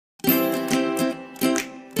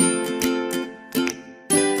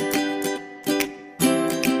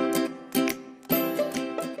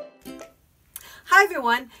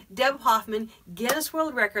everyone, Deb Hoffmann, Guinness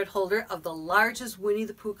World Record holder of the largest Winnie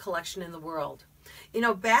the Pooh collection in the world. You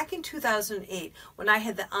know, back in 2008, when I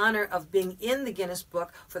had the honor of being in the Guinness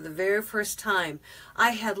book for the very first time, I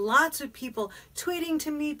had lots of people tweeting to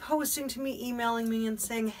me, posting to me, emailing me and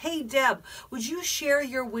saying, "Hey Deb, would you share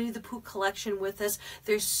your Winnie the Pooh collection with us?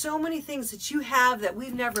 There's so many things that you have that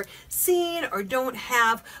we've never seen or don't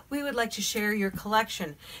have. We would like to share your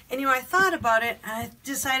collection." And you know, I thought about it and I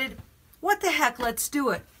decided, what the heck, let's do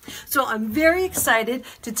it. So I'm very excited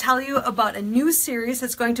to tell you about a new series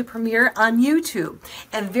that's going to premiere on YouTube.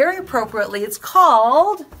 And very appropriately, it's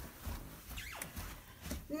called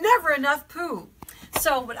Never Enough Pooh.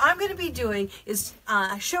 So what I'm going to be doing is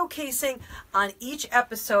showcasing on each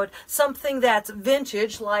episode something that's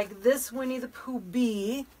vintage, like this Winnie the Pooh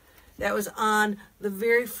bee that was on the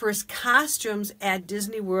very first costumes at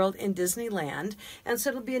Disney World and Disneyland. And so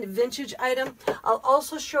it'll be a vintage item. I'll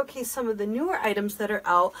also showcase some of the newer items that are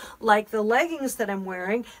out, like the leggings that I'm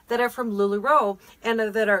wearing that are from LuLaRoe and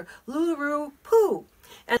that are LuLaRoe Pooh.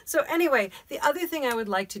 And so anyway, the other thing I would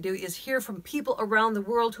like to do is hear from people around the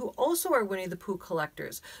world who also are Winnie the Pooh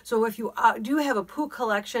collectors. So if you do have a Pooh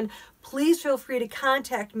collection, please feel free to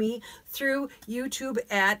contact me through YouTube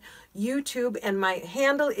at YouTube, and my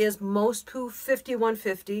handle is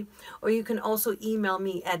mostpooh5150, or you can also email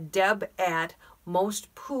me at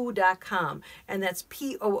deb@mostpooh.com, and that's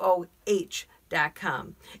POOH.com.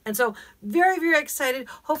 And so very, very excited.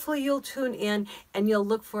 Hopefully you'll tune in and you'll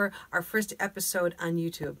look for our first episode on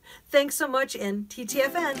YouTube. Thanks so much, and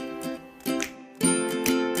TTFN.